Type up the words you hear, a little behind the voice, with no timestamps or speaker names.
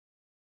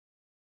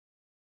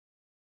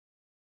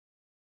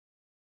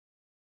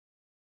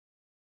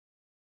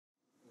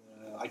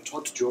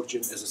taught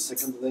Georgian as a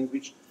second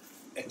language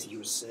at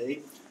USA,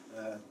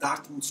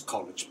 Dartmouth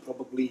College.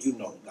 Probably you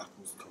know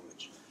Dartmouth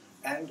College.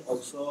 And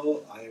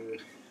also I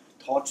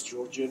taught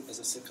Georgian as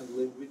a second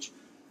language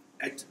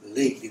at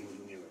Leiden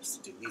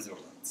University,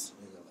 Netherlands.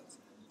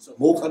 So,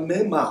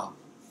 Mohamema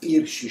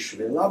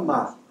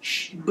Pirshishvelama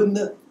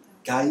Shibn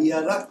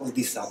Gayara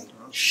Disan.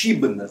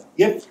 Shibn.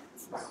 Yep.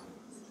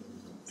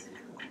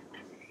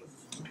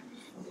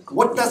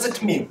 What does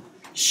it mean?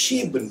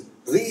 Shibn.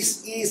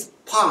 This is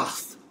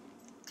path,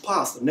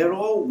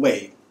 narrow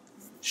way.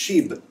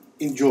 Shib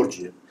in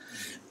Georgian.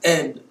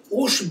 And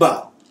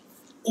Ushba.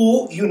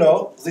 U, you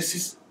know, this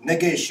is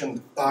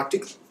negation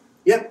particle.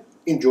 Yep,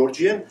 in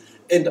Georgian.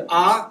 And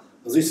A,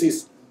 this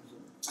is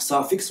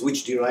suffix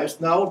which derives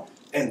noun.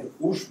 And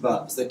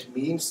Ushba, that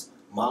means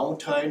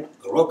mountain,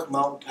 rock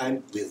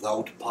mountain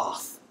without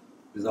path.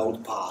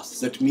 Without path.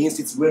 That means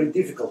it's very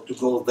difficult to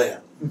go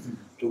there.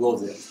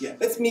 Yeah.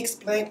 Let me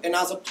explain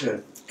another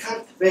term.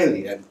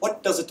 Kartvelian.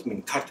 What does it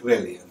mean,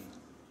 Kartvelian?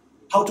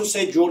 How to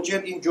say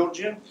Georgian in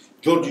Georgian?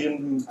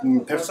 Georgian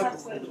person?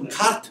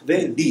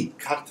 Kartveli.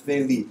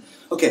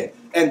 Okay.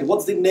 And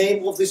what's the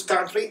name of this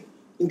country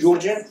in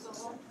Georgian?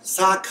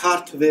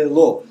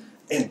 Sakartvelo.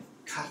 And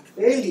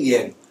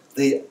Kartvelian,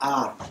 they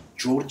are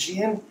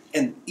Georgian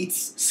and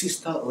its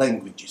sister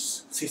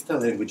languages.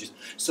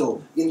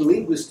 So in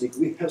linguistics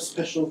we have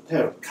special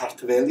term,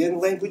 Kartvelian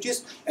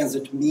languages, and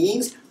that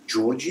means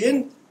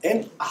Georgian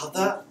and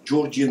other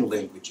Georgian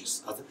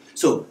languages.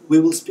 So we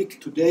will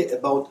speak today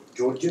about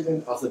Georgian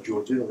and other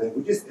Georgian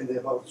languages and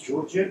about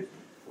Georgian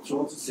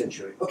 12th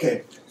century.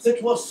 Okay,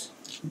 that was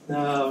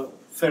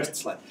first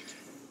slide.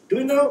 Do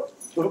you know,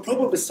 or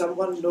probably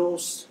someone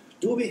knows,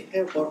 do we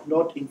have or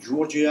not in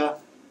Georgia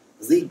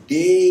the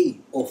day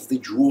of the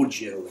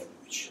Georgian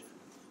language?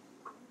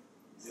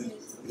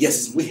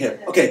 Yes, we have.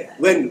 Okay,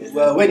 when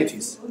it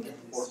is?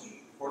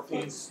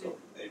 14th of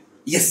April.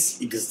 Yes,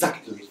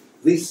 exactly.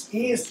 This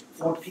is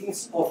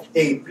 14th of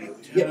April.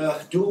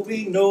 Do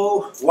we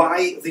know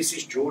why this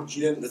is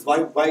Georgian? Why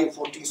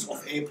 14th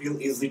of April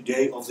is the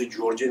day of the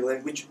Georgian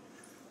language?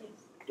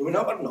 Do we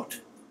know or not?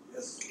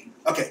 Yes.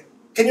 Okay.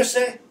 Can you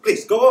say?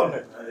 Please, go on.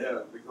 Yeah,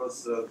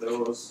 because there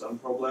was some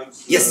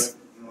problems. Yes.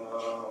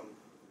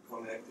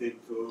 Connected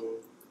to.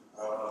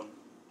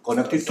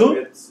 Connected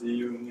to? Soviet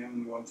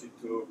Union wanted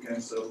to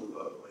cancel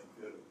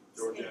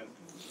Georgian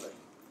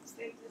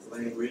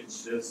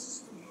language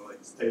as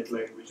state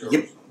language. Or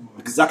Yep.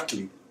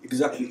 something.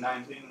 Exactly. In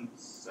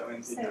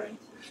 1979.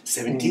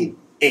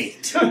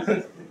 78.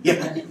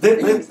 Yeah.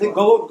 They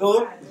go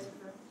on.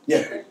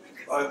 Yeah.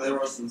 There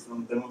was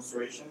some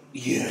demonstration.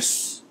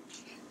 Yes.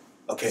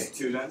 Okay.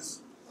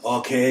 Students.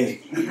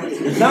 Okay.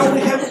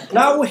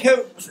 now we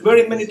have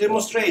very many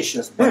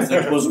demonstrations, but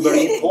that was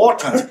very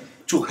important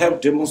to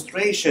have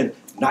demonstration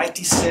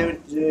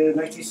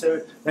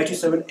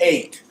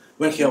 97-8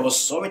 when there was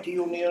Soviet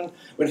Union,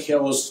 when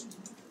there was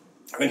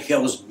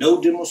no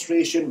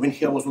demonstration, when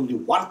there was only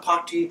one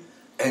party.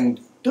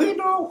 And do you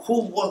know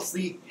who was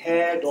the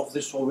head of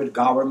the Soviet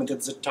government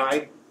at the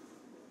time?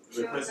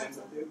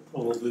 Representative.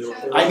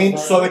 I mean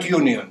Soviet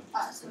Union.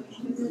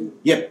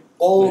 Yep.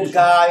 Old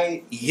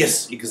guy,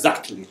 yes,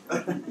 exactly.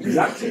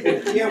 Exactly.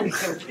 And here we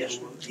have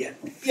Brezhnev.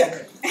 Yeah.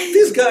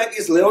 This guy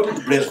is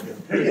Leonid Brezhnev.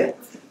 Yeah.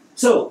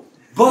 So,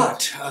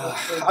 but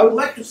I would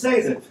like to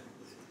say that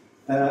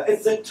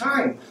at that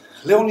time,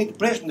 Leonid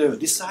Brezhnev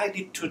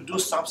decided to do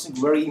something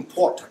very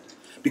important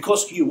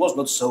because he was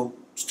not so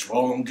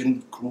strong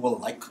and cruel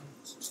like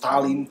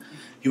Stalin.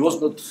 He was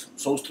not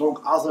so strong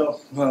other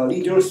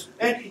leaders,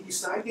 and he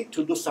decided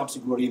to do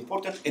something very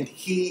important, and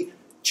he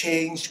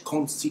changed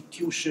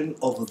constitution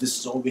of the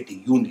Soviet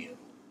Union.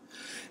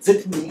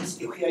 That means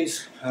if he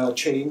has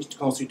changed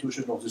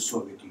constitution of the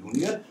Soviet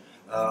Union,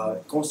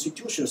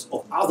 constitutions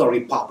of other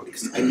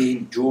republics, I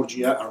mean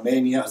Georgia,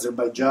 Armenia,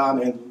 Azerbaijan,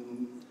 and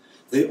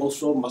they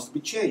also must be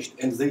changed.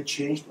 And they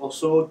changed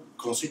also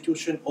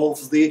constitution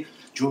of the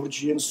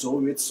Georgian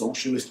Soviet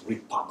Socialist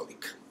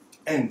Republic.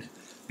 And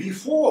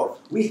before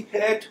we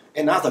had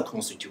another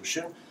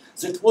constitution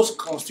that was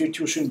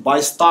constitution by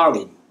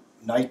Stalin,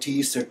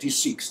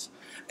 1936.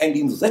 And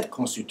in that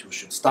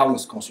constitution,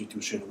 Stalin's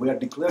constitution, were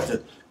declared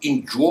that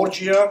in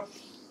Georgia,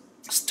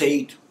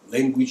 state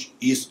language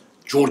is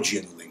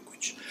Georgian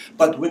language.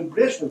 But when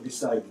Brezhnev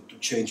decided to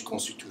change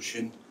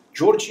constitution,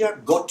 Georgia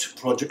got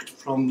project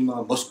from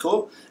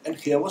Moscow, and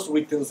here was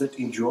written that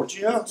in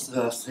Georgia,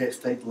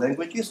 state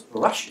language is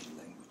Russian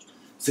language.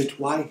 That's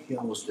why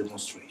here was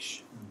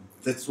demonstration.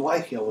 That's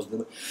why here was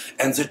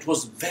and that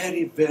was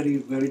very, very,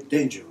 very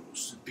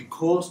dangerous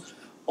because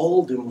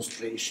all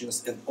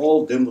demonstrations and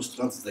all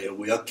demonstrants there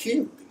were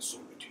killed in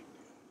Soviet Union.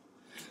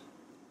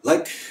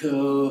 Like,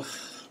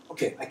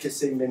 okay, I can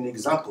say many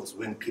examples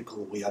when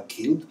people were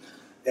killed,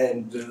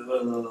 and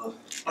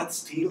but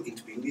still in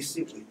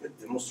Tbilisi we had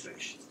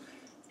demonstrations.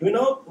 Do you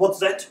know what's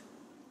that?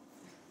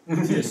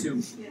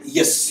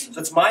 Yes,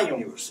 that's my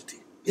university.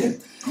 Yeah.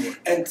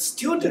 And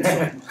students.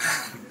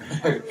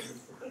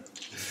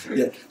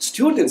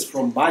 Students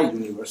from my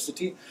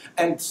university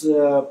and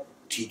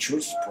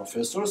teachers,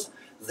 professors,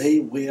 they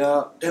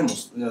were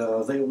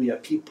they were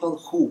people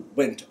who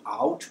went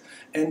out,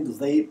 and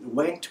they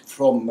went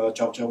from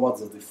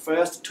Chavchavadze the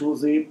first to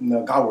the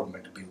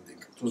government building,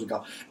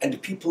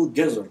 and people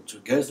gathered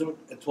together.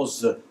 It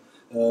was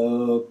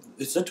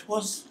that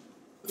was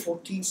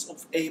 14th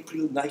of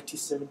April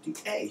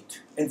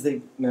 1978, and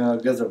they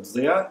gathered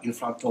there in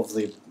front of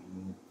the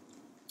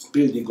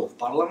building of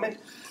parliament.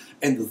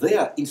 And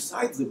there,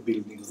 inside the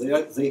building,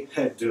 there they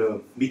had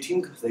a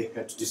meeting, they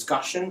had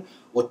discussion,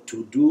 what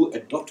to do,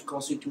 adopt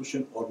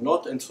constitution or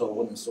not, and so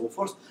on and so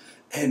forth.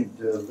 And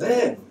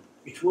then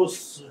it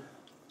was,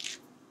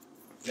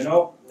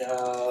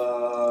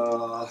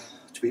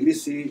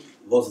 Tbilisi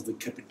was the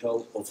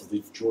capital of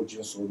the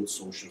Georgian Soviet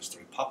Socialist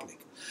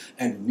Republic.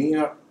 And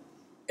near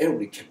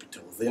every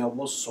capital there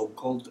was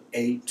so-called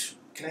 8,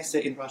 can I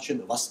say in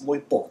Russian,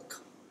 Восьмой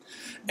полк.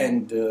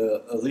 And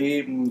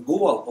the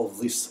goal of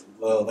this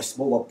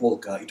Восьмого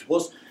полка, it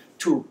was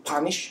to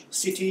punish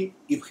city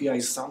if there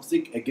is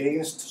something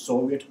against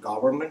Soviet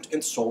government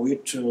and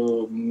Soviet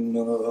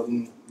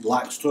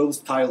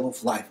style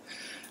of life.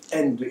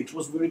 And it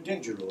was very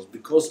dangerous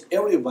because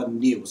everyone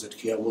knew that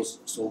here was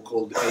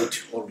so-called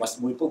 8 or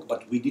Восьмой полк,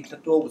 but we did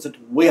not know that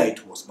where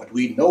it was, but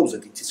we know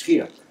that it is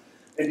here.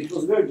 And it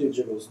was very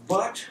dangerous.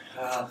 But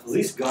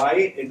this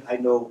guy, and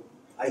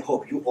I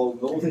hope you all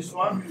know this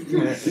one,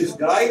 this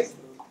guy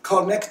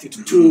connected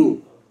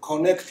to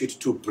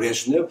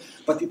Brezhnev,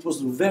 but it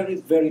was very,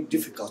 very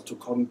difficult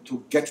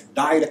to get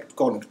direct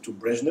contact to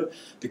Brezhnev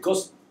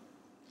because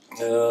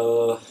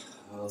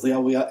there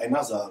were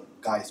another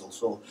guys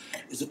also.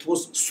 It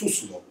was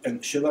Suslov,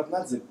 and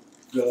Shevardnadze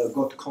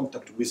got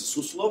contact with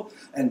Suslov,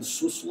 and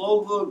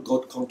Suslov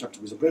got contact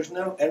with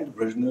Brezhnev, and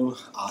Brezhnev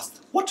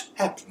asked, what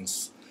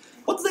happens?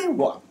 What they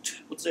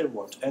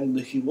want, and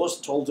he was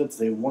told that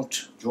they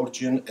want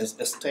Georgian as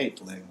a state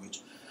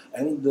language.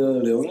 And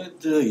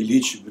Leonid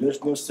Ilyich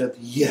Brezhnev said,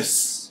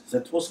 yes,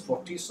 that was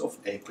 14th of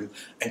April,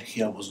 and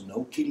here was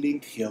no killing,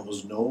 here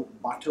was no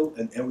battle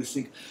and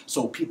everything.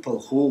 So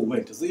people who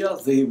went there,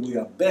 they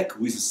were back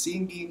with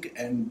singing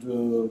and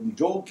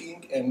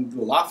joking and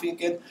laughing,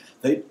 and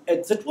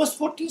that was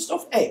 14th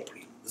of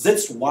April.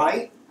 That's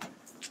why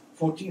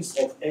 14th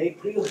of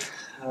April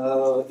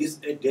is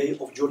a day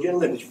of Georgian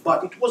language,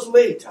 but it was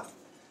later.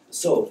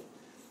 So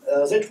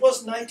that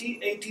was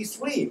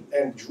 1983,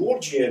 and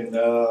Georgian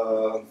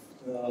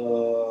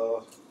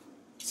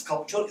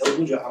sculptor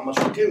Elguja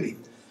Amashvili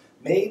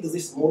made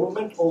this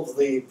monument of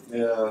the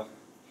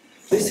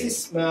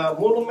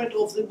monument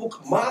of the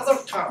book Mother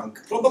Tongue.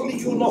 Probably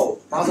you know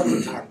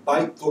Mother Tongue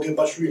by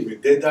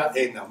Gogebashvili, Deda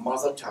Ena,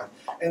 Mother Tongue.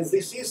 And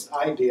this is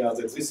idea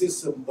that this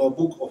is a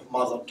book of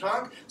Mother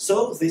Tongue.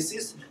 So this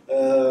is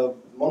a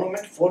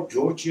monument for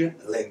Georgian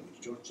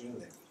language.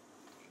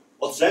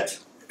 What's that?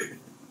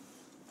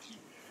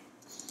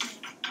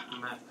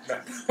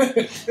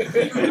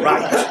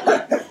 Right.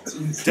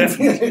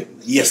 Definitely.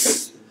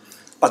 Yes.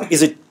 But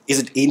is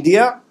it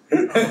India?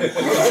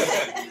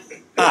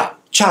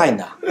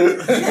 China.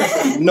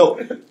 No.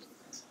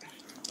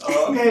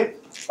 Okay,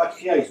 but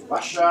here is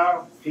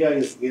Russia, here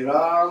is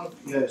Iran,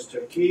 here is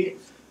Turkey,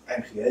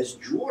 and here is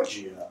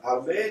Georgia,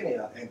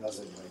 Armenia, and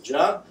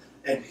Azerbaijan,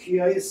 and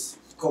here is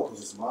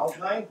Caucasus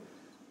Mountain,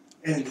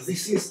 and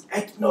this is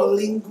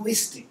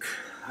ethno-linguistic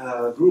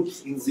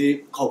groups in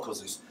the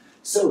Caucasus.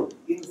 So,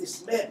 in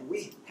this map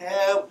we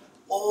have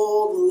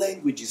all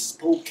languages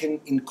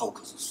spoken in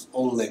Caucasus,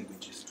 all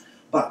languages.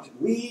 But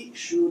we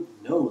should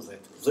know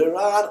that there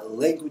are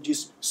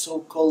languages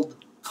so-called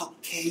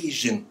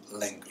Caucasian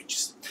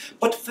languages.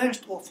 But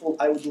first of all,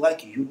 I would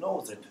like you to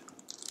know that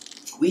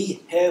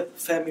we have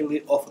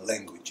family of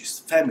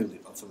languages. There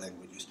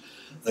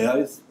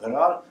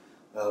are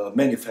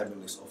many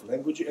families of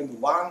language, and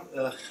one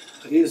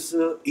is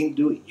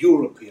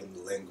Indo-European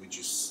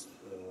languages,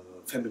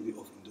 family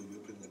of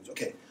Indo-European language.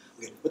 Okay.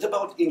 What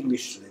about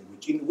English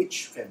language? In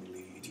which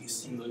family it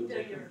is?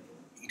 Indo-European.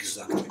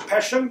 Exactly.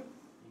 Persian?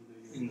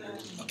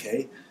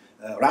 Okay.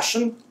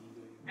 Russian?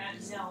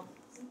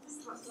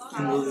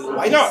 No.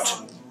 Why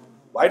not?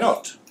 Why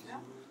not?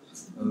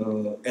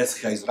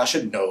 As is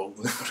Russian? No.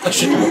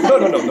 Russian?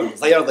 No.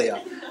 They are there.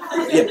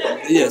 Yeah.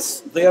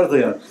 Yes, they are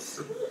there.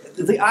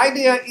 The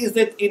idea is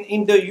that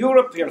in the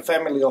European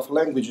family of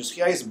languages,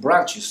 here is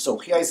branches. So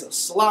here is a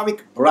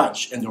Slavic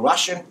branch, and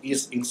Russian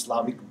is in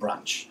Slavic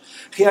branch.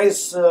 Here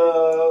is,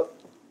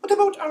 what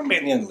about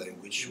Armenian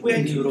language?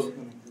 Where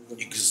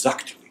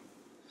exactly.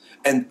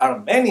 And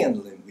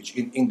Armenian language,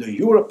 in the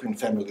European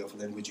family of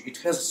language, it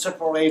has a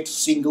separate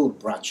single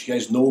branch. Here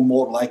is no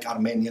more like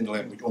Armenian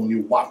language,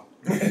 only one.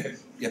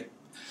 Yeah.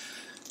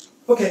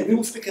 Okay, we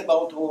will speak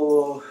about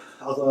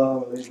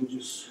other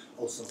languages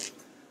also.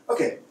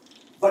 Okay,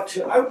 but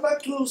I would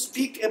like to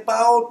speak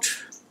about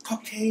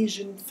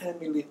Caucasian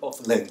family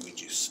of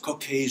languages.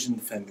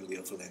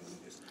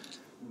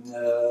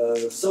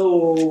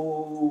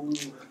 So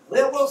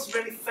there was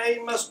very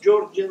famous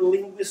Georgian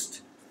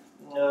linguist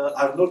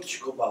Arnold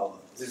Chikobauer.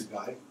 this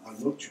guy,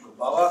 Arnold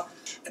Chikobala.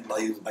 And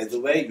by the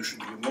way, you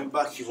should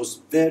remember he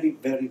was very,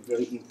 very,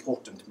 very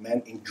important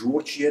man in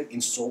Georgian,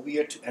 in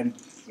Soviet, and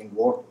in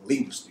world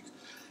linguistics.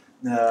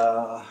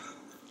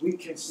 We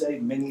can say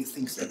many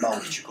things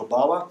about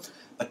Chikobala,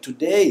 but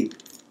today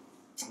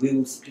we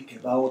will speak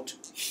about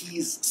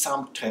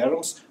some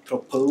terms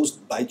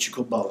proposed by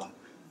Chikobala.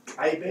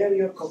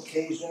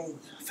 Iberian-Caucasian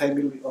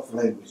family of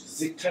languages.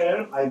 The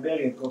term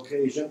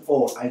Iberian-Caucasian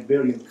or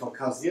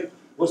Iberian-Caucasian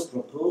was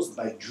proposed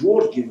by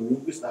Georgian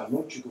linguist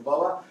Arnold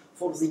Chikobala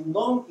for the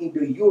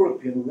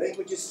non-Indo-European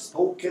languages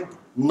spoken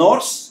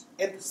north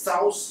and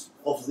south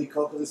of the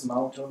Caucasus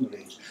mountain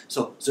range.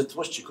 So that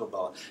was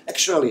Chikobala.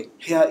 Actually,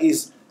 here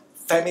is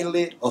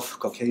family of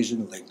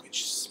Caucasian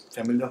languages.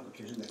 Family of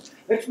Caucasian languages.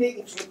 Let me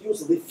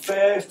introduce the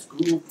first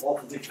group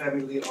of the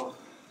family of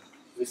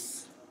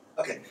this.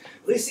 Okay,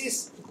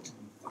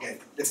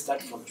 let's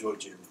start from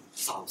Georgian,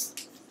 South.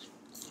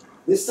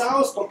 The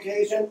South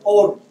Caucasian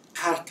or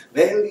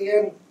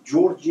Kartvelian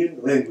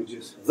Georgian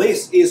languages.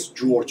 This is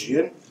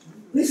Georgian.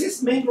 This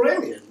is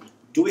Mingrelian.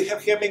 Do we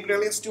have here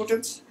Mingrelian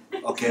students?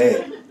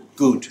 Okay,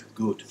 good.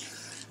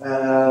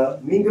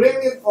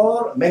 Mingrelian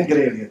or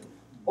Mengrelian.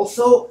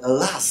 Also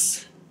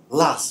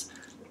Las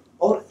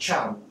or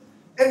Chan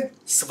and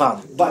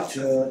Svan. But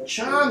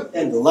Chan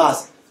and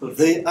Las,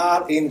 they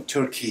are in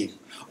Turkey.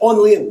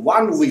 Only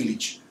one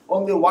village,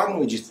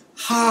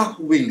 half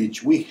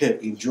village we have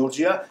in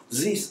Georgia.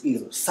 This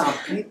is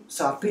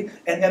Sarpi,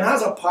 and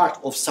another part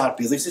of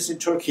Sarpi. This is in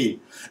Turkey.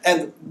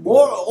 And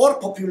more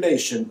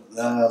population,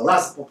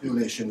 less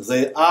population,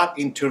 they are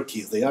in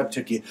Turkey.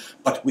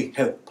 But we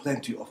have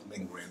plenty of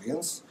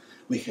Mingrelians,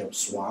 we have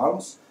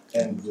Swans,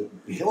 and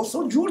we have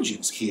also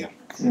Georgians here.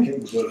 Okay,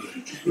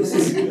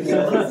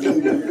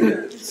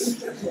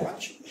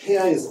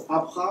 here is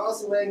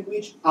Abkhaz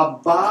language,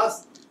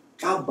 Abbas,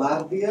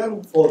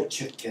 Kabardian or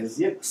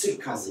Cherkezian,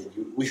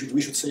 Circassian. We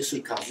should say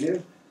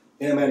Circassian.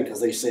 In America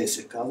they say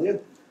Circassian.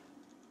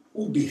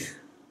 Ubykh.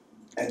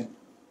 And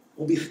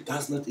Ubykh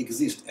does not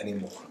exist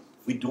anymore.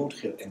 We don't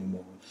have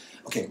anymore.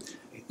 Okay,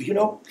 you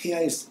know, here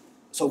is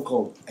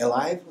so-called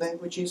alive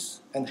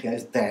languages and here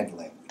is dead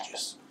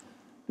languages.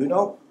 Do you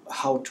know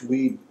how to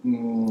read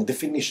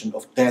definition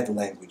of dead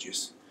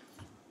languages?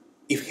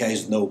 If there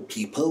is no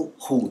people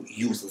who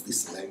use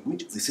this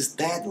language, this is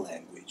dead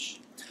language.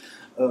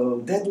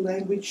 Dead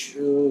language,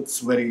 it's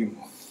very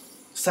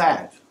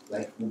sad,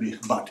 like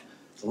Ubykh, but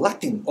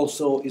Latin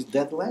also is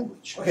dead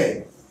language.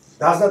 Okay,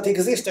 does not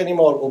exist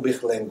anymore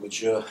Ubykh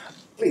language.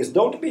 Please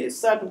don't be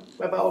sad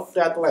about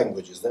dead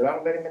languages. There are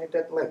very many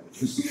dead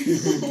languages.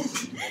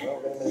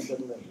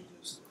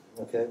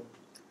 Okay.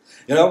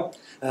 You know,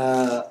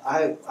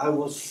 I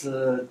was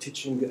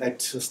teaching at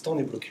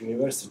Stony Brook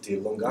University,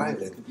 Long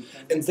Island,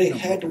 and they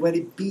had a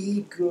very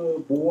big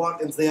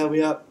board, and there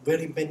were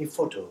very many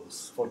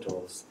photos.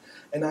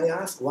 And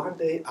one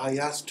day I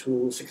asked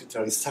to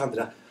Secretary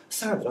Sandra,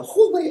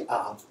 who they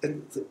are?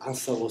 And the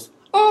answer was,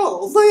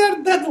 oh, they are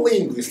dead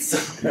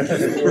linguists.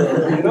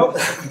 You know?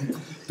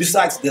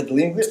 Besides dead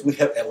linguists, we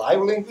have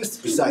alive linguists.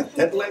 Besides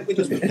dead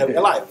languages, we have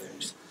alive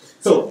linguists.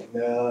 So,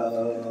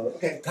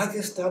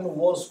 Dagestan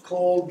was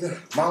called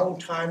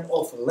Mountain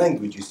of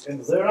Languages,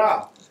 and there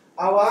are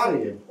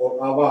Avarian or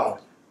Avar,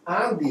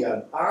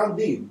 Andean,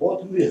 Andi,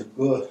 Botwig,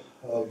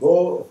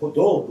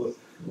 Hodog,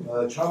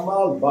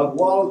 Chamal,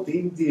 Bagwal,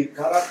 Tindi,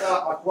 Karaka,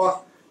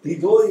 Aqua,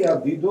 Didoya,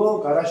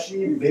 Dido,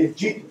 Karashi,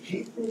 Bejik,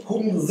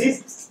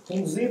 Humzip,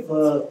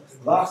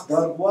 Lak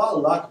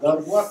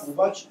Dargwa,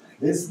 Kubach,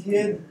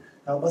 Lesgien,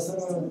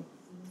 Tabasan.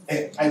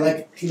 I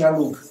like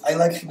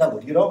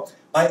Hinalug, you know.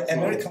 My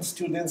American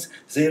students,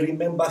 they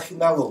remember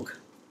Hinalug.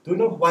 Do you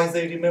know why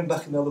they remember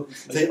Hinalug?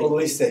 They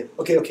always say,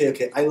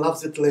 okay, I love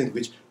that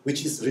language,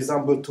 which is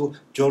resembled to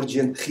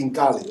Georgian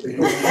Hinkali.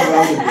 Because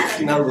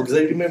Hinalug,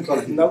 they remember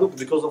Hinalug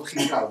because of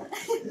Hinkali.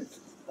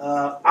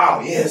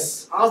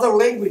 Yes, other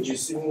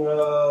languages in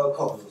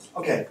Caucasus.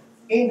 Okay,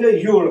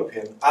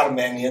 Indo-European,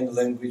 Armenian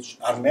language.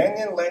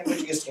 Armenian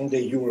language is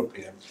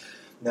Indo-European.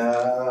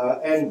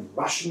 And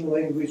Russian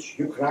language,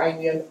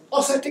 Ukrainian,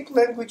 Ossetic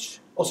language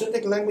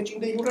in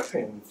the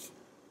European,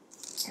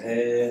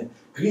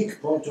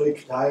 Greek,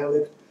 Pontoic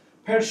dialect,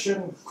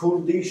 Persian,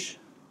 Kurdish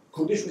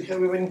we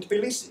have even in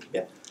Tbilisi,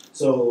 yeah?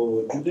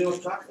 So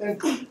Judeo-Turk and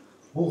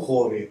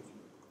Bukhari.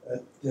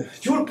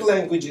 Turk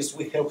languages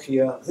we have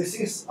here, this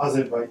is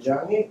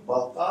Azerbaijani,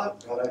 Balkar,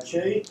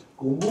 Karachay,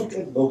 Kumuk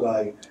and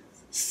Nogai.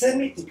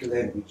 Semitic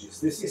languages,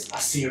 this is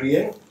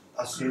Assyrian,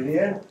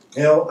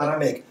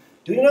 Neo-Aramaic.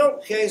 Do you know,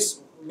 here is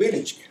a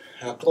village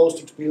close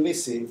to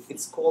Tbilisi,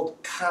 it's called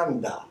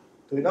Kanda.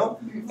 Do you know?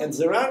 And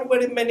there are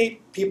very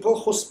many people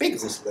who speak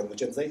this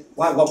language. And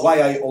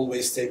why I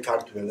always say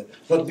Kartvelian?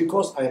 Not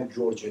because I am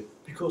Georgian,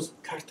 because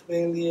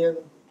Kartvelian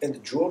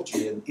and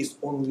Georgian is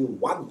only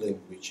one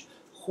language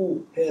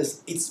who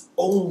has its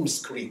own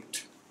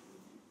script,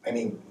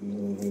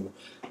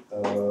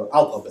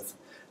 alphabet,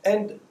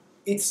 and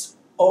its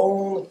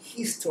own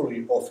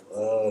history of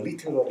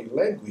literary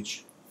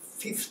language.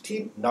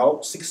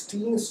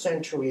 16th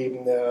century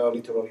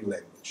literary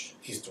language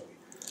history.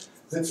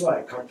 That's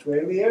why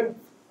Kartvelian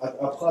at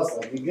Abkhaz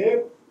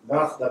Adige,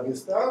 nach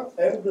Dagestan,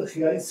 and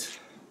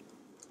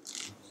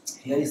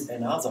here is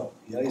another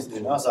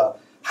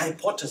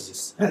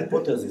hypothesis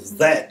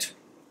that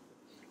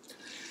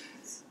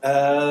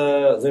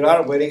there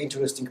are very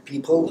interesting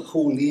people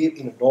who live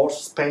in North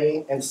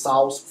Spain and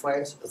South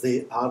France.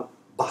 They are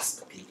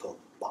Basque people.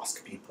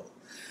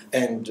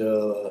 And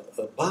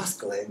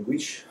Basque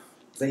language,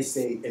 they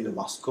say El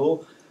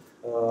Vasco.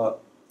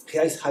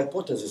 Here is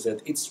hypothesis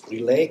that it's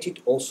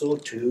related also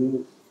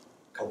to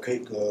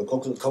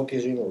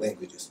Caucasian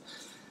languages.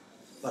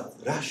 But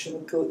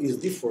Russian is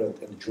different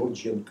and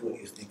Georgian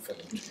is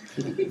different.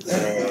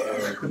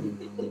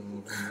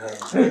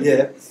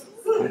 Yeah,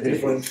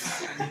 different.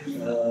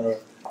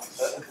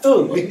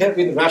 We have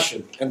in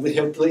Russian and we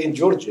have in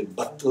Georgian,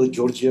 but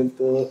Georgian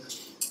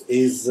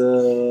is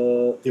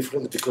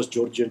different because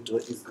Georgian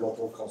is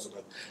glottal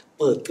consonant.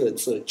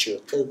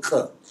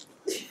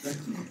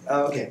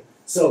 Okay.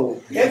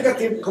 So,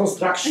 ergative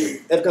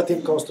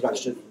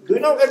construction. Do you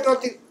know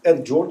ergative?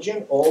 And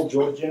Georgian, all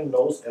Georgian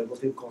knows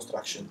ergative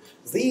construction.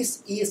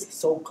 This is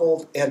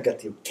so-called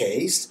ergative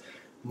case,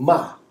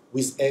 ma,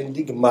 with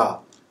ending ma.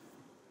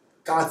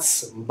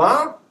 Kats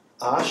ma,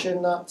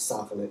 ashena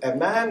safle. A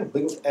man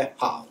built a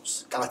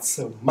house. Kats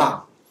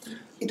ma.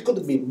 It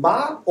could be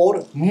ma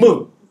or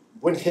m.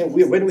 When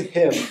we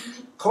have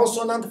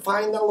consonant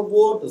final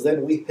word,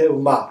 then we have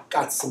ma.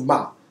 Kats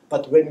ma.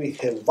 But when we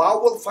have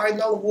vowel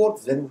final word,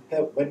 then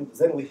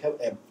we have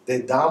a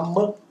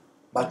dedam,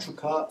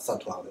 machuka,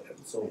 satwale,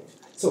 and so on.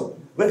 So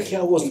when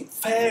here was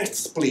first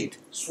split,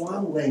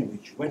 Swan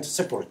language went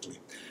separately.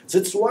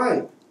 That's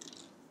why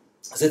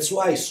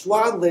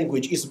Swan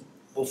language is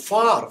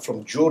far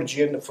from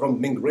Georgian, from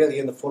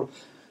Mingrelian, from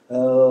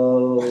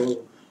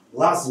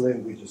Laz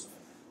languages.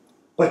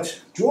 But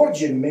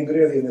Georgian,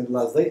 Mingrelian, and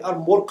Laz, they are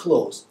more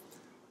close.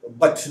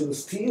 But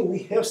still, we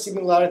have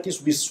similarities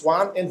with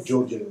Swan and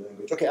Georgian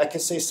language. Okay, I can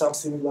say some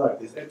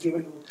similarities. And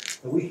even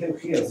we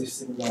have here these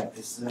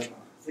similarities.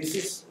 This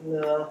is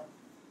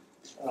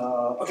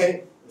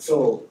okay.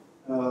 So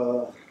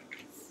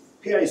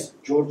here is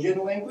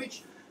Georgian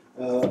language.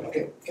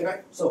 Okay,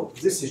 so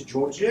this is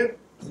Georgian.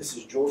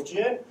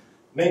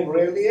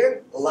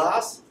 Mingrelian,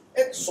 Laz,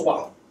 and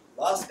Swan.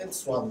 Laz and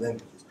Swan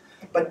languages.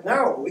 But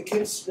now we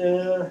can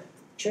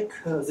check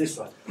this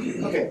one.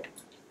 Okay.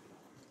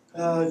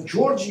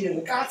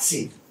 Georgian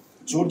Katsi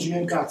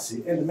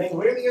and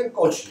Mingrelian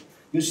Kochi.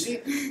 You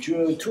see,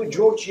 to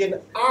Georgian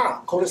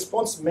A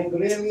corresponds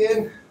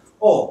Mingrelian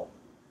O.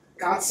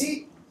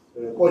 Katsi,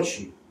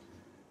 Kochi.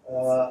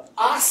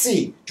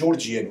 Asi,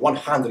 Georgian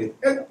 100,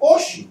 and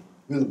Oshi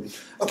will be.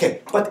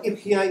 Okay, but if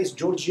here is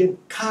Georgian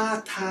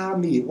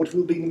Katami, what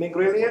will be in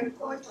Mingrelian?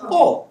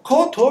 O,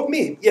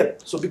 Kotomi. Yeah,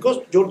 so because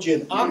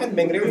Georgian A and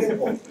Mingrelian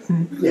O.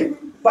 Yeah,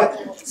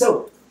 but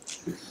so.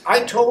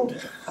 I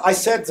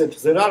said that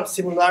there are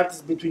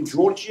similarities between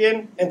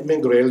Georgian and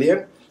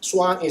Mingrelian.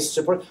 Swan is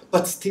separate,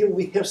 but still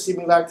we have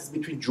similarities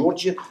between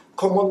Georgian,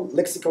 common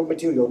lexical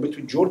material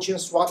between Georgian,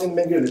 Swan, and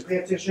Mingrelian. Pay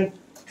attention.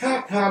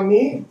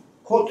 Katami,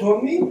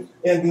 Kotomi,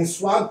 and in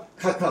Swan,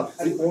 Katal.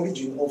 The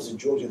origin of the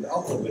Georgian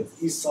alphabet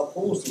is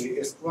supposedly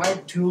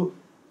ascribed to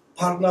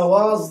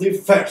Parnavaz I.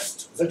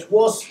 That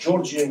was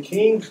Georgian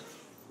king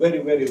very,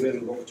 very, very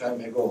long time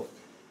ago.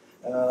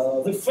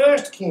 The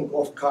first king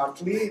of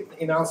Kartli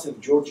in ancient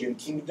Georgian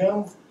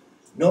kingdom,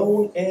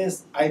 known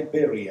as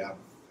Iberia.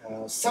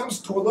 Some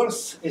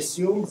scholars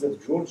assume that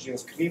Georgian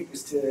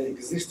script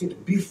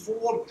existed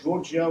before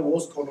Georgia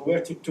was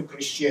converted to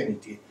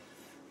Christianity.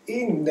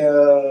 In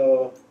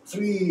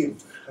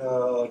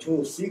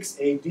 326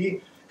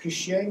 AD,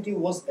 Christianity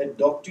was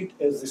adopted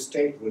as the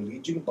state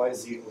religion by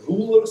the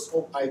rulers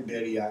of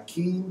Iberia,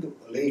 king,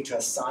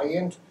 later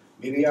Saint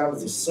Miriam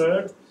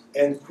III,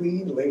 and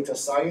queen, later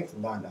Saint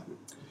Nana.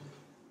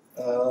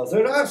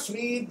 There are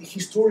three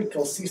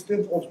historical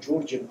systems of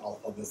Georgian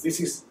alphabet. This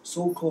is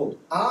so-called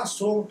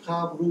Asom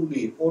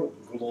Tavruli or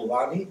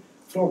Glovani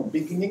from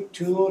beginning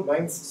to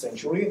 9th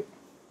century.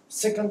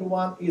 Second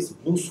one is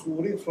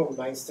Blushuri from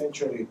 9th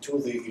century to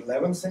the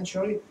 11th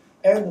century.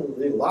 And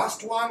the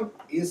last one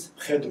is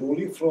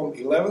Khedruli from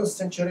 11th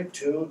century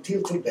till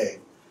today.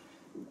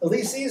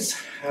 This is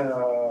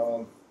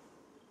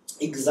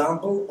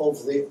example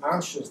of the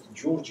ancient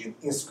Georgian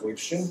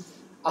inscription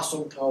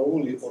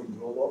Asontauli or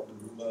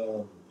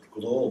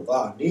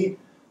Glovani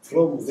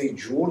from the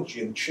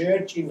Georgian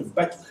church in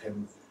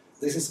Bethlehem.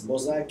 This is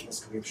mosaic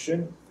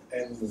inscription,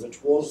 and that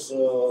was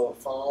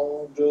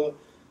found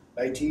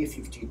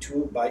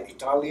 1952 by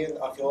Italian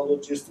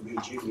archaeologist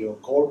Virgilio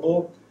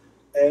Corbo.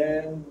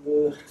 And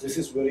this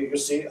is very, you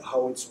see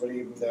how it's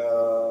very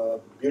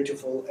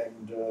beautiful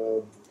and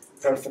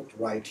perfect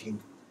writing.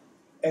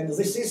 And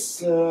this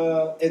is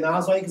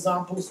another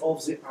example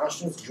of the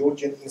ancient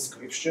Georgian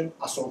inscription,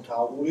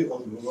 Asontauri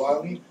or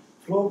Gurani,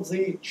 from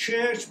the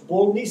church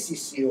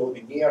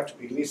Bolnisisioni near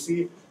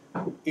Tbilisi.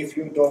 If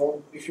you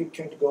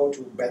can't go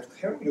to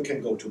Bethlehem, you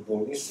can go to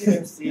Bolnisi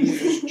and see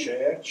this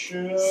church.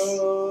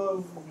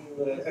 And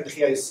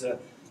here is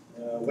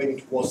when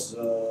it was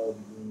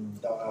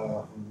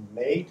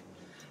made.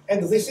 And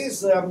this is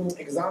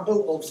example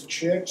of the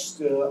church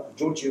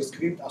Georgian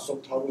script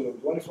Asomtaru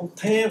from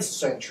 10th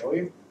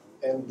century.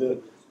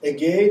 And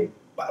again,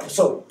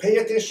 so pay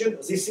attention.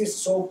 This is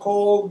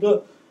so-called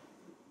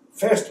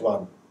first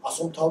one,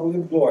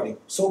 Asomtaru,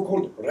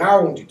 so-called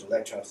rounded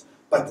letters.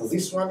 But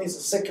this one is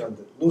second,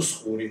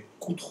 Nushuri,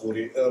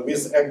 Kuthuri,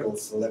 with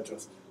angles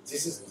letters.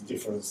 This is the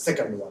different,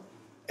 second one.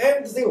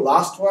 And the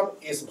last one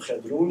is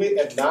Mkhedruli,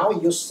 and now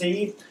you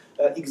see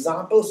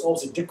examples of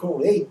the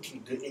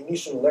decorated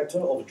initial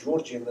letter of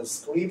Georgian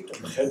script,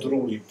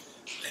 Mkhedruli.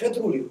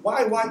 Mkhedruli,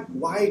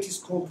 why it is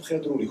called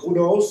Mkhedruli? Who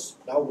knows?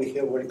 Now we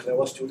have very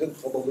clever student,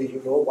 probably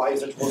you know why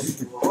that was,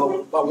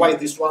 why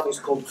this one is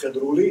called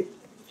Mkhedruli.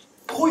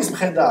 Who is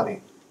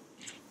Mkhedari?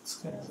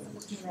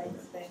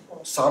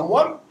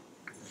 Someone?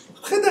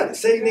 Mkhedari,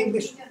 say in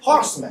English,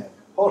 horseman.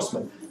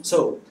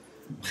 So,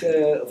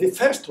 the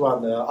first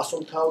one,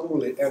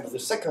 Asomtauruli, and the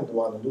second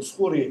one,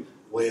 Nushuri,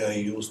 were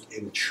used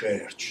in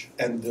church.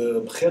 And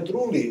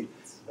Mkhedruli,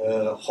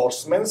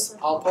 horseman's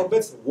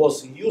alphabet,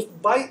 was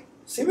used by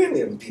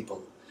civilian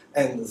people.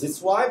 And that's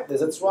why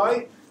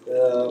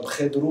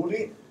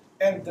Mkhedruli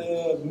and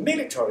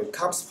military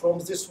comes from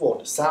this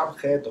word,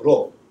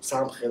 Samkhedro.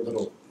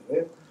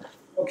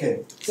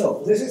 Okay,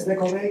 so this is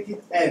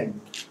decorated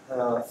N.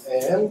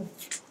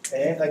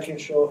 And I can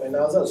show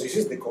another. This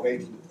is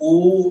decorated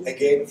U,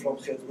 again from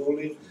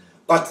Khedruli.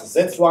 But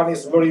that one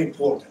is very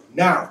important.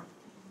 Now,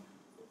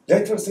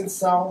 letters and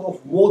sound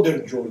of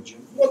modern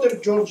Georgian. Modern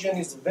Georgian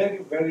is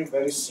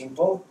very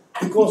simple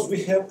because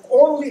we have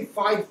only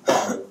 5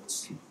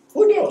 vowels.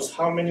 Who knows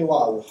how many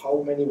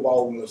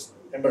vowels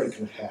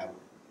Americans have?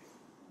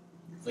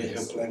 They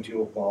have plenty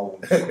of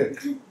vowels.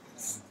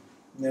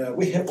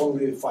 We have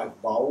only 5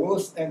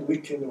 vowels, and we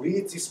can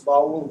read this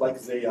vowel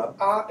like they are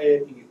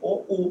A, E, I,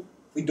 O, U.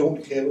 We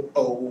don't have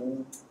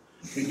O.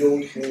 We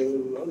don't have.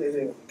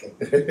 Okay.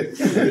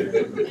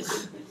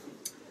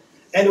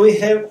 And we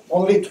have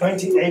only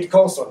 28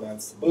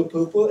 consonants. B,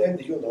 P, P, and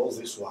you know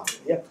this one.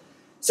 Yeah.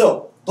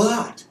 So,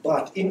 but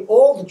in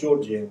old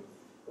Georgian,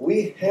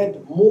 we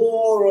had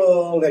more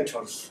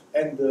letters,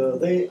 and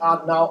they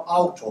are now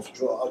out of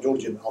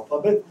Georgian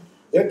alphabet.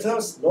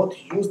 Letters not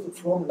used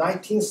from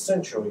 19th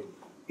century.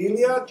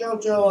 Ilya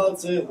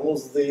Georgiadze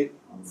was the.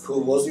 Who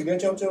was Ilya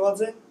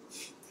Georgiadze?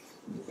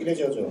 Ilya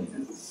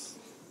Georgiadze.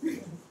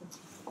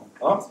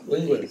 Huh?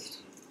 Linguist.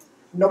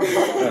 No.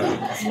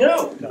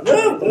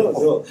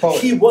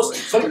 He was,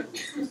 sorry,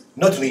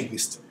 not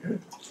linguist.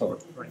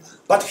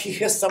 But he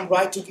has some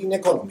writing in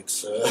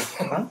economics.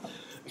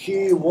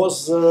 He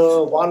was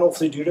one of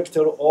the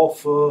director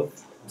of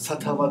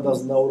Satavada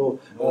Nauro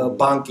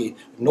Banki,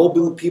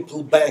 Noble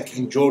People Bank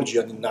in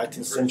Georgia in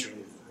 19th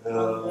century.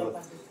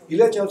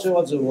 Ilya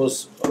Georgiadze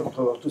was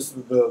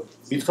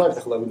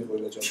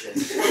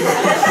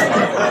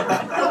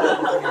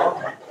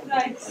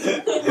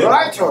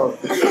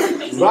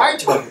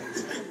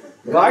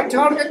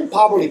writer and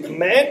public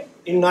man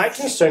in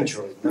 19th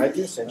century.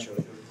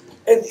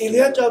 And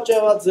Ilya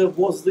Georgiadze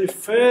was the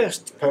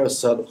first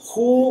person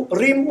who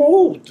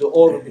removed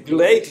or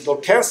deleted or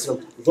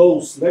cancelled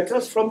those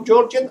letters from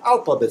Georgian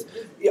alphabet.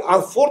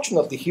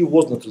 Unfortunately, he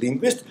was not a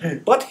linguist,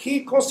 but he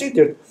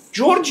considered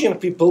Georgian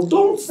people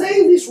don't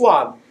say this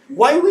one.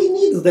 Why we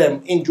need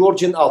them in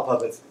Georgian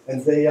alphabet?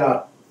 And they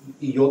are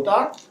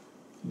iota,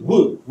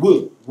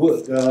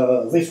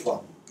 this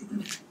one.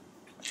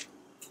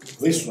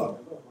 This one.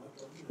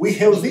 We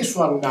have this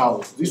one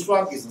now. This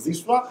one is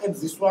this one, and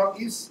this one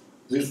is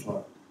this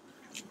one.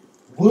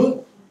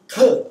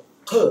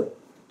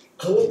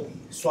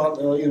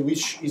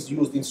 Which is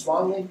used in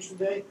Swan language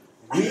today.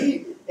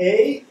 V,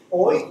 A,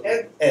 O,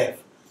 and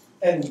F.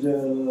 And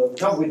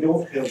now we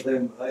don't have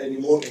them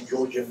anymore in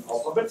Georgian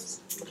alphabet.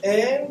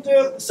 And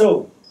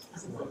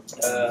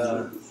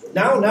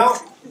now,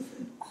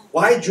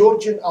 why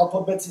Georgian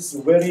alphabet is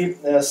very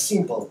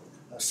simple.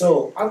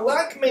 So,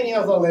 unlike many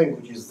other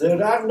languages,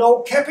 there are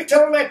no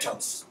capital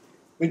letters.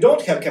 We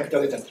don't have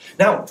capital letters.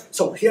 Now,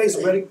 so here is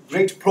a very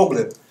great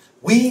problem.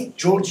 We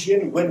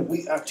Georgian, when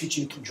we are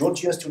teaching to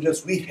Georgian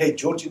students, we hate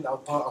Georgian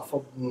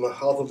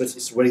alphabet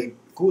is very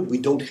good. We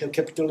don't have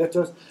capital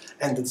letters,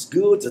 and it's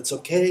good, that's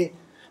okay.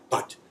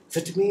 But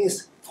that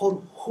means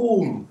for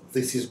whom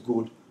this is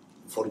good?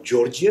 For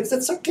Georgians,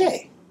 that's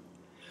okay.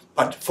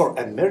 But for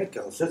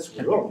Americans, that's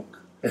wrong.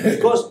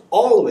 Because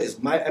always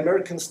my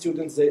American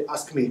students, they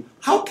ask me,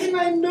 how can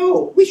I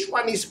know which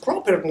one is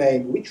proper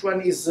name, which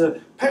one is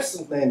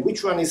person name,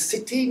 which one is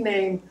city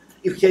name,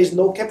 if there is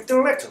no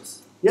capital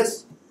letters?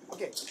 Yes?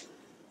 Okay.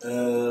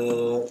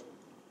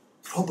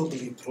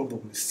 Probably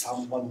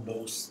someone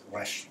knows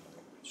Russian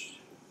language.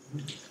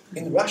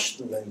 In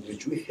Russian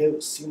language, we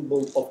have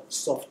symbol of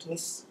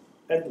softness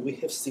and we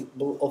have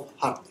symbol of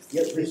hardness.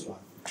 Yes, this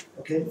one.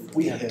 Okay?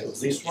 We have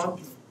this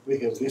one. We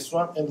have this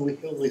one, and we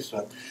have this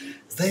one.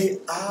 They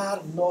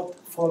are not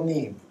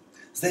phoneme.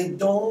 They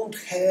don't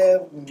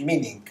have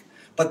meaning,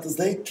 but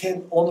they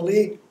can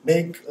only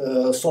make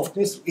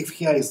softness. If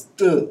here is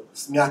t,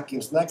 s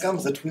mягким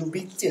знаком, that will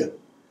be t.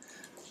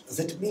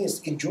 That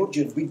means in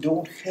Georgian we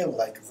don't have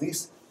like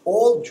this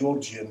all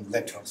Georgian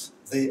letters,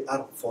 they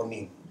are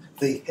phoneme.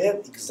 They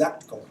have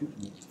exact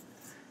complement.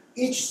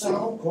 Each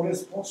sound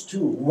corresponds to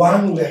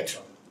one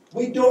letter.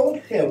 We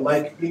don't have,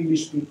 like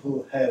English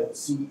people have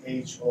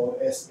CH or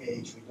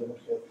SH, we don't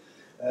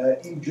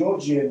have. In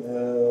Georgian,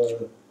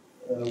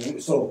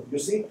 so you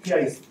see, here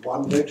is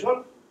one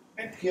letter,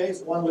 and here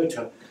is one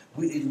letter.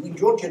 In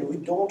Georgian, we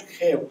don't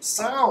have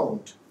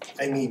sound,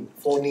 I mean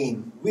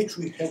phoneme, which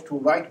we have to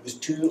write with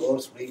 2 or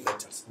 3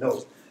 letters.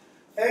 No.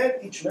 And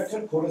each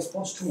letter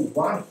corresponds to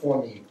one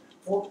phoneme.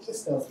 For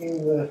instance,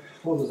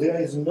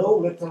 there is no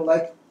letter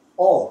like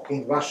O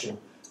in Russian,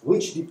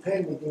 which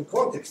depending in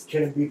context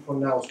can be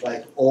pronounced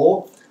like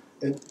O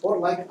or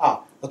like A.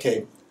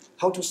 Okay,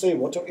 how to say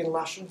water in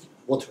Russian?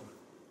 Water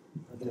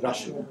in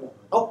Russian.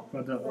 Oh,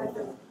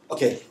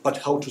 okay, but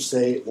how to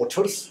say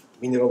waters,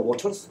 mineral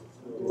waters?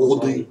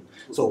 Vody.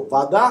 So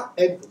vada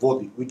and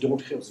vody. We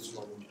don't have this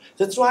one.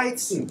 That's why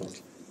it's simple.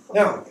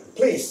 Now,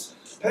 please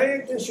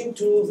pay attention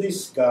to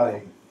this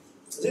guy.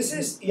 This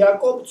is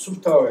Jakob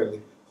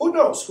Tsurtaveli. Who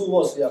knows who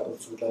was Jakob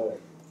Tsurtaveli?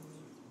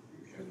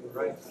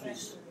 Right.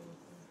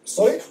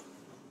 Sorry?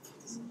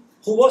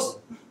 Who was?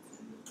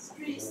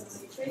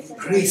 Priest.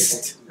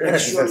 Priest.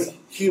 Actually,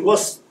 he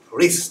was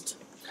priest.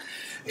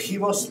 He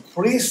was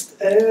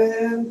priest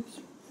and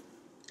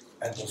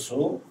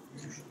also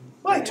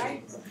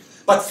writer.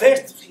 But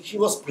first, he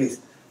was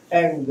priest.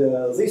 And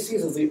this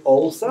is the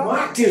author,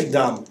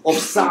 martyrdom of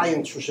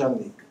science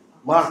Shushanik.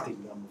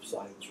 Martyrdom of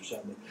science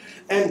Shushanik.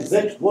 And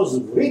that was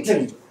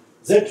written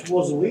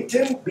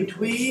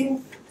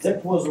between,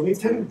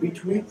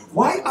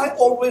 why I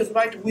always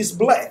write with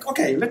black?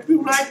 Okay, let me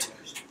write,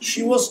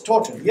 she was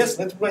tortured. Yes,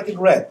 let's write in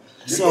red.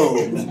 So,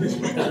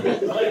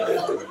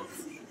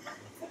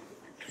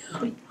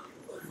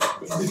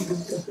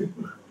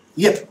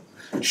 yep,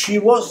 she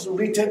was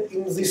written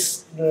in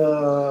this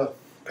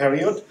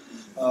period,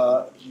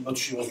 but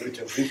she was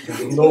written,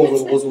 the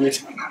novel was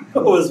written,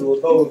 novel was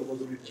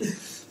written.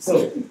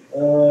 So,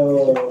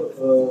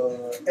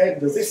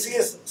 and this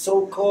is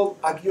so-called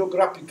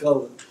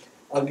hagiographical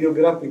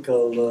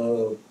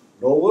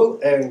novel,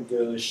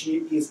 and she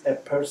is a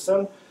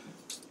person,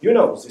 you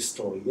know this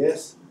story,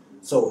 yes?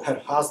 So her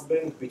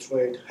husband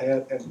betrayed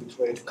her and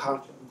betrayed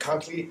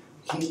country.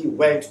 He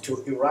went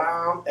to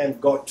Iran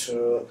and got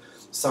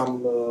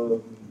some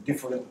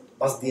different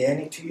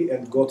Mazdianity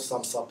and got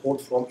some support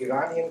from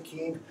Iranian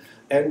king.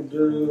 And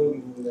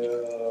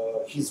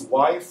his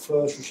wife,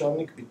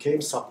 Shushanik,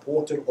 became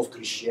supporter of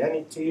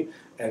Christianity,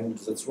 and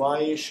that's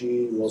why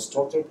she was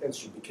tortured and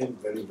she became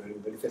very, very,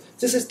 very famous.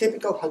 This is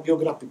typical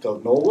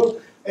hagiographical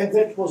novel, and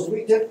that was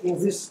written in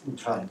this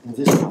time.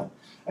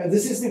 And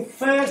this is the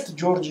first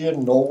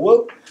Georgian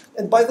novel.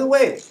 And by the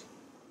way,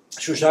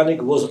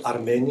 Shushanik was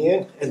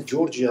Armenian, and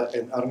Georgia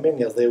and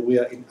Armenia, they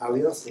were in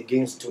alliance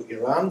against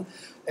Iran.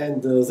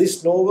 And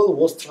this novel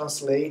was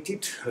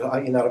translated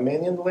in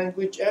Armenian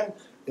language, and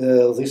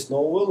this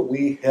novel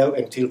we have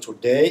until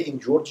today in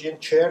Georgian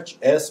church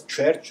as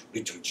church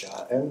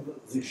literature, and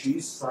she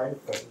is signed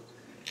first.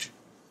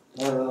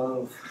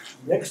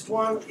 Next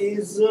one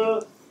is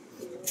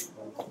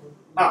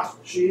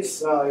she is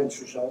signed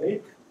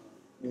Shushanik,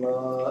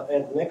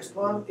 and next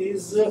one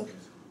is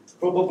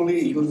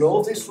probably you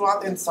know this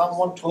one, and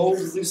someone told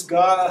this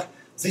guy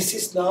this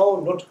is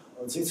not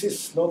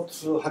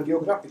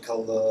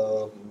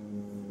hagiographical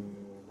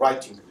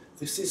writing.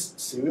 This is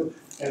civil,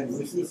 and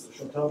this is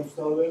Shotan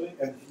Tbilisi,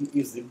 and he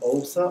is the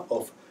author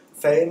of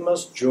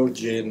famous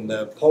Georgian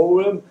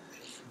poem,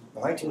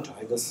 Night in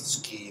Tiger's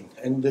Skin.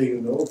 And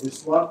you know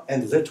this one,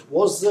 and that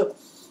was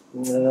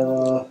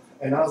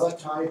another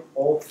type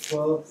of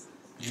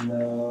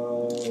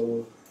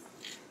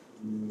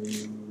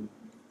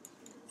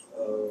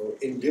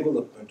in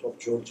development of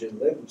Georgian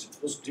language. It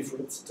was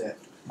different step.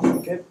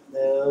 Okay,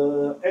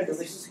 and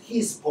this is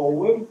his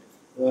poem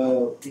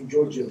in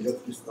Georgian that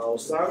is now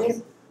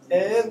sung.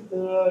 And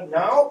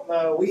now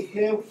we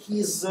have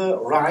his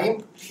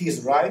rhyme,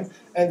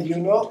 and you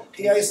know,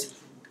 here is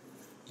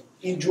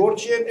in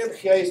Georgian and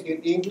here is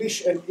in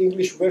English, and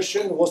English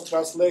version was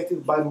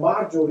translated by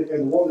Marjorie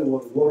and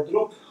Oliver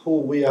Wardrop, who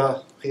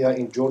were here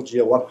in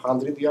Georgia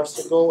 100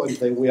 years ago, and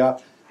they were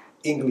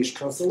English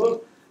counselor.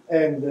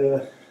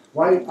 And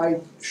why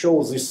I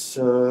show this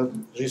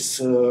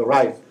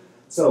rhyme?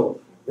 So,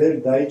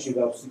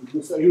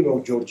 you know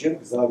Georgian,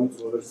 and so on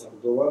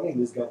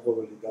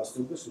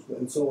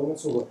and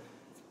so on.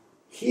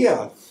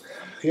 Here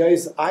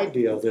is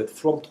idea that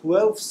from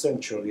 12th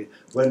century,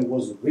 when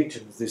was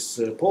written this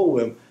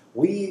poem,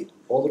 we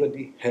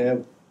already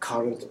have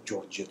current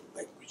Georgian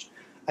language.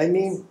 I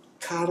mean,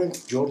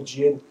 current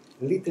Georgian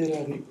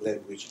literary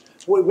language.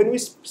 When we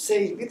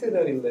say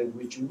literary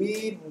language,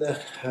 we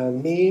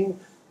mean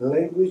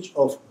language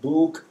of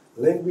book,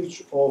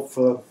 language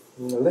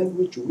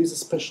with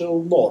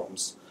special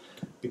norms,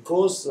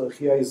 because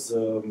here is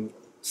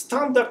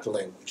standard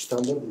language,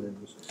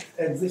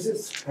 and this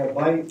is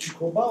by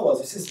Chikobawa.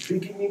 This is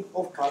beginning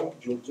of current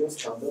Georgian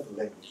standard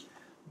language.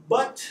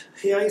 But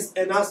here is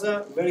another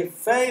very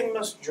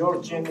famous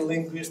Georgian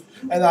linguist,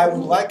 and I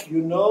would like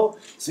you know,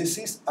 this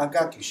is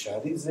Agaki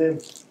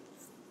Sharidze.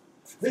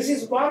 This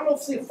is one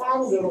of the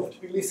founders of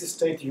Tbilisi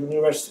State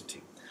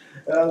University.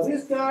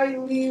 This guy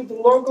lived a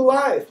long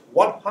life,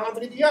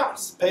 100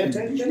 years, pay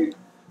attention.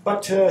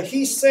 But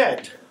he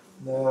said,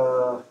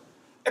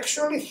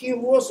 actually he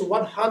was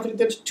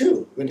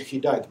 102 when he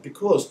died,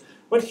 because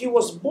when he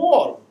was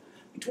born,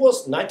 it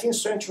was 19th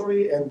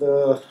century, and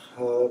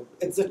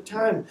at that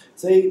time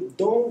they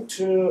don't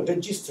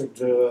register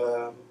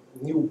the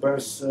new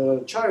birth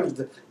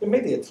child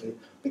immediately,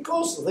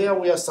 because there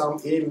were some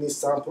illness,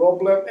 some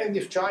problem, and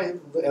if child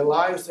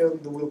alive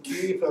and will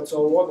keep and so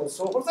on and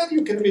so forth, then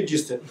you can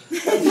register.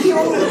 And he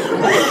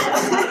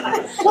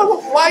well,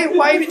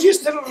 why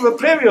register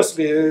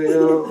previously?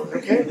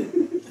 Okay.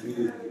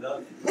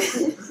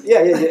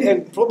 Yeah,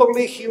 and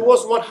probably he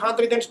was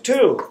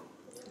 102.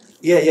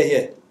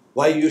 Yeah.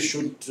 Why you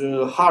should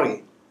hurry?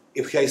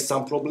 If there is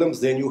some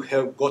problems, then you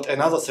have got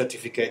another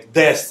certificate,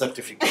 death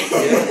certificate.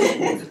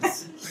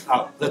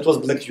 Yeah? That was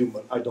black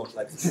humor. I don't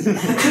like this.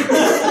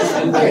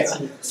 Okay.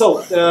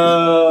 So,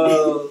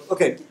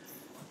 okay.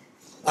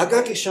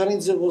 Agaki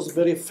Sharidze was a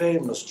very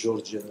famous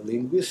Georgian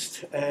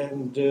linguist,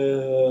 and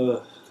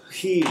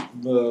he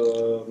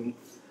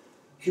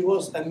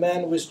was a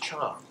man with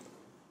charm.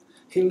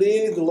 He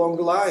lived a long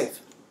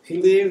life. He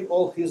lived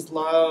all his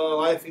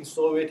life in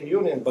Soviet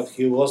Union, but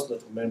he was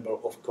not a member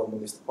of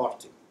Communist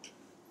Party.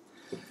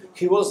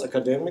 He was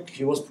academic,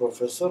 he was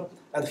professor,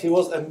 and he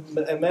was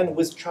a man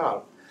with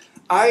charm.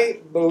 I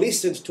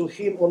listened to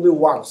him only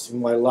once in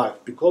my life,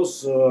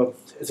 because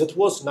that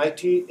was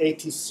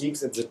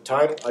 1986. At the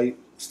time I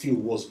still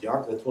was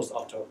young. That was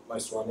after my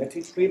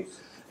Swaneti trip,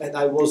 and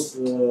I was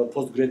a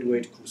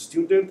postgraduate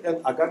student,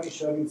 and Agaki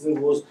Sharidze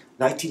was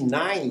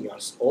 99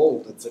 years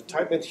old at the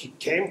time, and he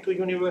came to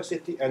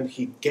university and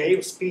he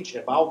gave speech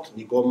about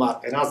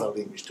Nigomar, another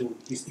language, to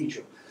his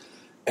teacher.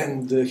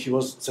 And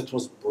that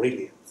was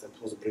brilliant.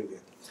 That was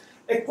brilliant.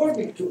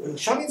 According to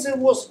Sharidze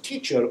was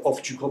teacher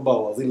of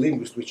Chikobala, the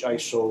linguist which I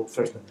saw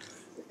first.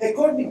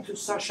 According to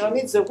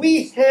Sharidze,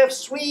 we have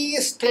 3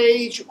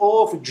 stages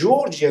of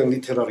Georgian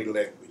literary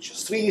language.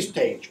 3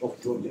 stages of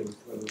Georgian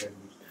literary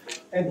language.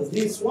 And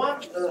this one,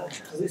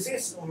 this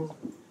is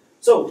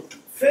so.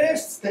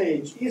 First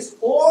stage is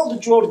old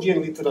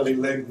Georgian literary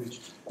language.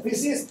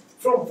 This is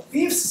from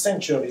 5th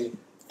century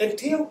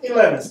until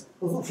 11th,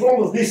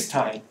 from this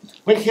time,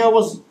 when here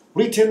was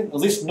written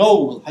this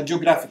novel,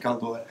 hagiographical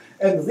novel.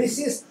 And this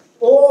is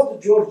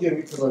old Georgian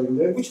literary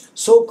language,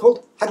 so-called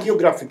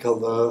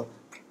hagiographical.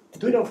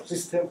 Do you know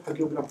this term,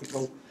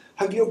 hagiographical?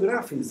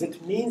 Hagiography,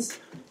 that means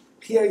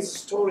here is a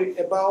story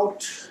about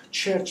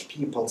church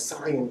people,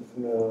 sign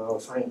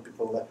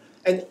people.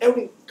 And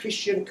every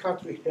Christian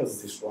country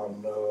has this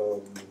one.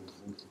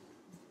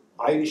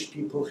 Irish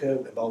people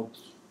have about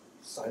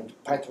Saint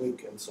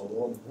Patrick and so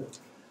on.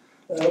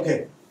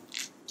 Okay.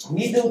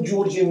 Middle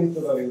Georgian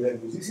literary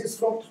language. This is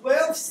from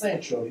 12th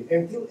century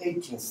until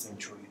 18th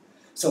century.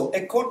 So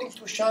according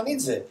to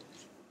Sharidze,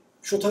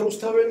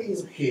 Shotarustaveli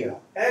is here.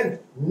 And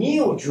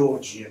Neo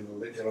Georgian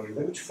literary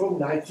language from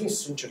 19th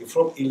century,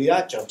 from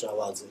Ilya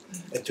Kartvelian.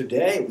 And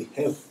today we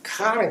have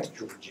current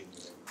Georgian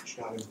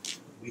language,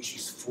 which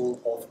is full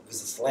of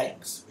with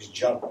slangs, with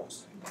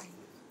jargons.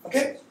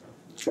 Okay?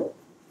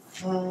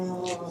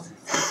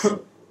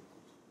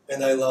 And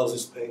I love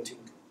this painting,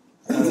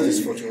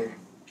 this photo.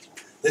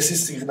 This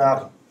is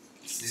Signal.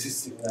 This is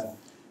Signal.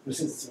 This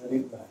is very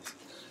nice.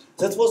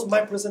 That was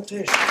my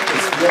presentation. If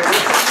you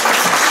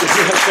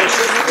have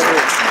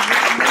questions,